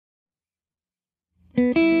Hey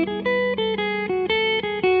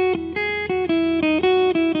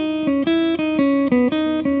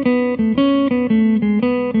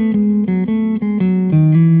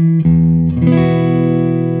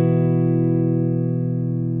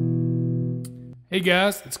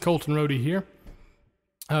guys, it's Colton Rhody here.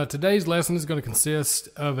 Today's lesson is going to consist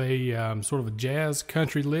of a sort of a jazz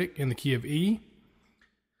country lick in the key of E.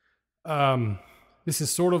 This is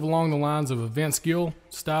sort of along the lines of a Vince Gill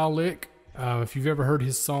style lick. If you've ever heard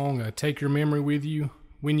his song, Take Your Memory With You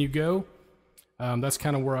When You Go, that's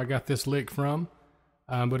kind of where I got this lick from.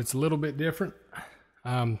 But it's a little bit different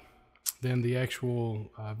than the actual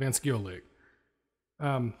Vince Gill lick.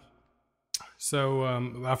 So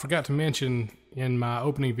I forgot to mention in my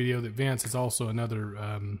opening video that Vince is also another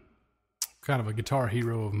kind of a guitar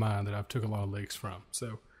hero of mine that I've took a lot of licks from.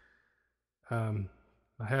 So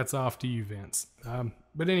hats off to you, Vince.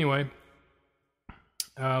 But anyway,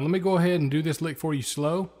 let me go ahead and do this lick for you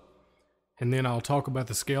slow, and then I'll talk about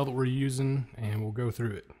the scale that we're using, and we'll go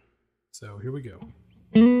through it. So here we go.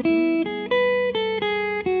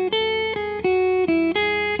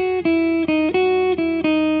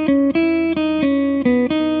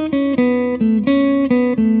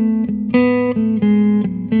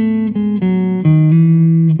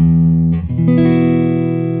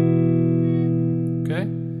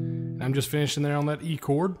 I'm just finishing there on that E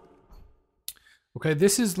chord. Okay,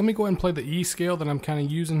 this is, let me go ahead and play the E scale that I'm kind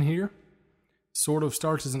of using here. Sort of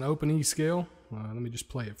starts as an open E scale. Let me just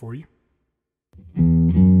play it for you.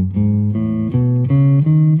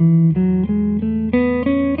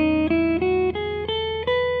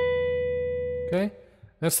 Okay,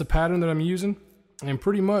 that's the pattern that I'm using. And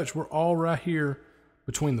pretty much we're all right here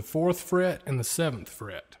between the 4th fret and the 7th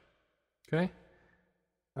fret. Okay?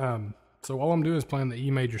 So all I'm doing is playing the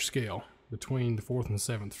E major scale between the 4th and the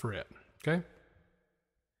 7th fret, okay?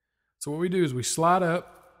 So what we do is we slide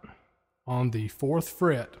up on the 4th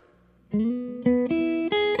fret,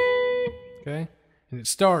 okay? And it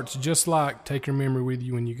starts just like Take Your Memory With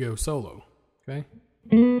You When You Go solo, okay?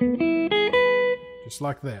 Just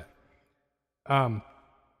like that. So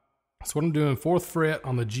what I'm doing, 4th fret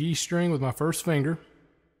on the G string with my first finger,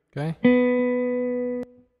 okay?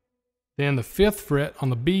 Then the 5th fret on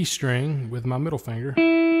the B string with my middle finger.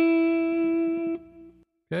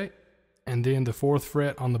 Okay. And then the 4th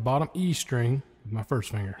fret on the bottom E string with my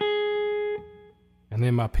first finger. And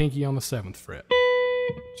then my pinky on the 7th fret.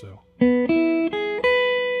 So.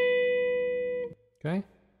 Okay.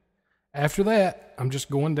 After that, I'm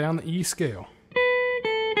just going down the E scale.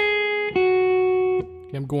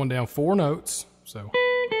 Okay, I'm going down 4 notes. So.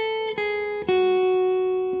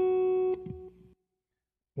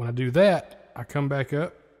 When I do that, I come back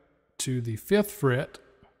up to the 5th fret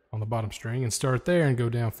on the bottom string and start there and go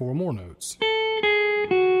down 4 more notes.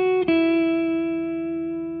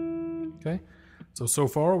 Okay, so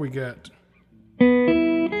far we got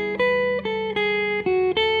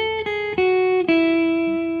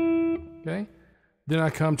okay. Then I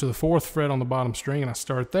come to the 4th fret on the bottom string and I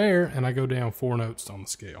start there and I go down 4 notes on the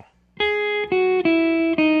scale.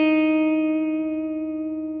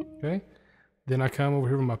 Okay. Then I come over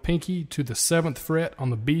here with my pinky to the 7th fret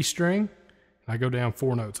on the B string, and I go down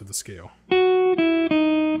 4 notes of the scale.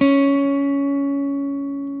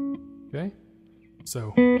 Okay?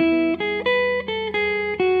 So.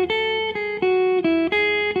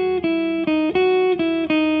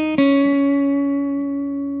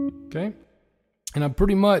 Okay? And I'm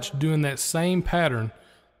pretty much doing that same pattern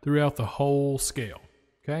throughout the whole scale.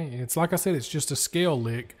 Okay? And it's like I said, it's just a scale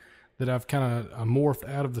lick that I've kind of morphed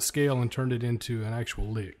out of the scale and turned it into an actual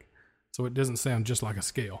lick. So it doesn't sound just like a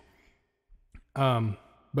scale.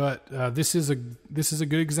 But this is a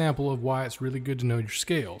good example of why it's really good to know your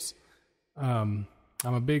scales. I'm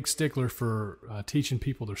a big stickler for teaching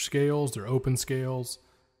people their scales, their open scales,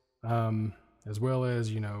 as well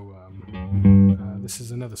as, you know, this is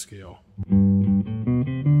another scale.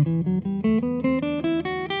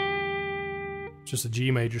 It's just a G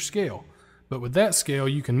major scale. But with that scale,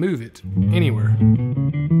 you can move it anywhere. You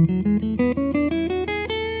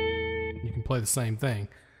can play the same thing.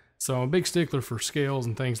 So I'm a big stickler for scales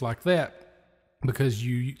and things like that because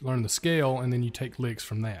you learn the scale and then you take licks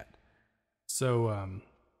from that. So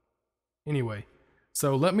anyway,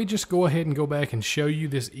 so let me just go ahead and go back and show you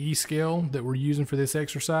this E scale that we're using for this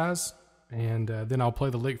exercise. And then I'll play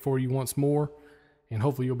the lick for you once more. And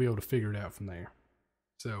hopefully you'll be able to figure it out from there.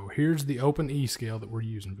 So here's the open E scale that we're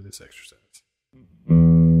using for this exercise.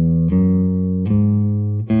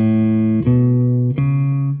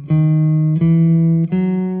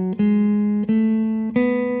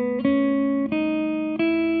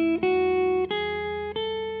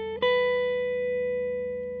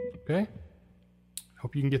 Okay.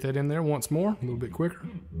 Hope you can get that in there once more, a little bit quicker.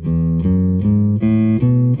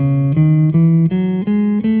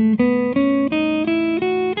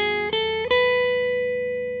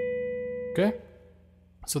 Okay.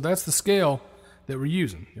 So that's the scale that we're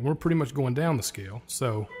using, and we're pretty much going down the scale.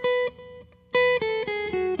 So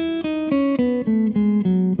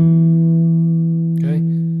okay,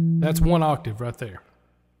 that's 1 octave right there.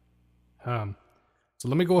 So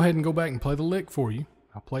let me go ahead and go back and play the lick for you.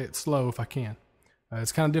 I'll play it slow if I can.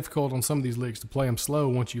 It's kind of difficult on some of these licks to play them slow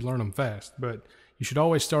once you learn them fast, but you should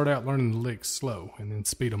always start out learning the licks slow and then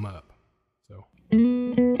speed them up. So.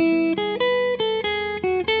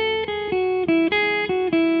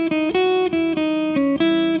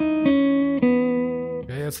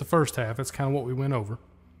 Okay, that's the first half. That's kind of what we went over.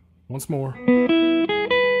 Once more.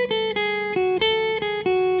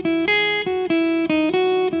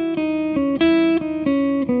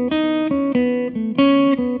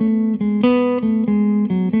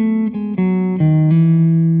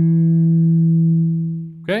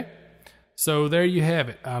 Okay, so there you have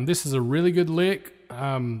it. This is a really good lick.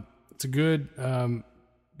 It's a good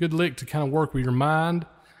lick to kind of work with your mind,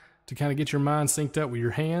 to kind of get your mind synced up with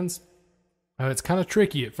your hands. It's kind of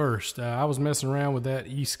tricky at first. I was messing around with that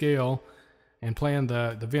E scale and playing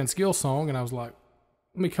the Vince Gill song, and I was like,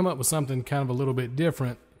 let me come up with something kind of a little bit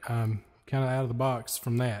different, kind of out of the box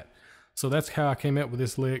from that. So that's how I came up with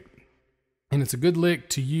this lick, and it's a good lick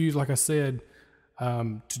to use, like I said,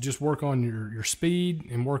 to just work on your speed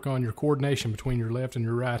and work on your coordination between your left and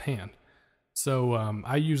your right hand. So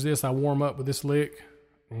I use this, I warm up with this lick,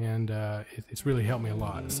 and it's really helped me a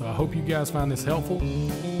lot. So I hope you guys find this helpful,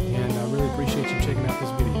 and I really appreciate you checking out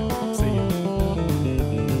this video.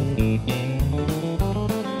 See ya.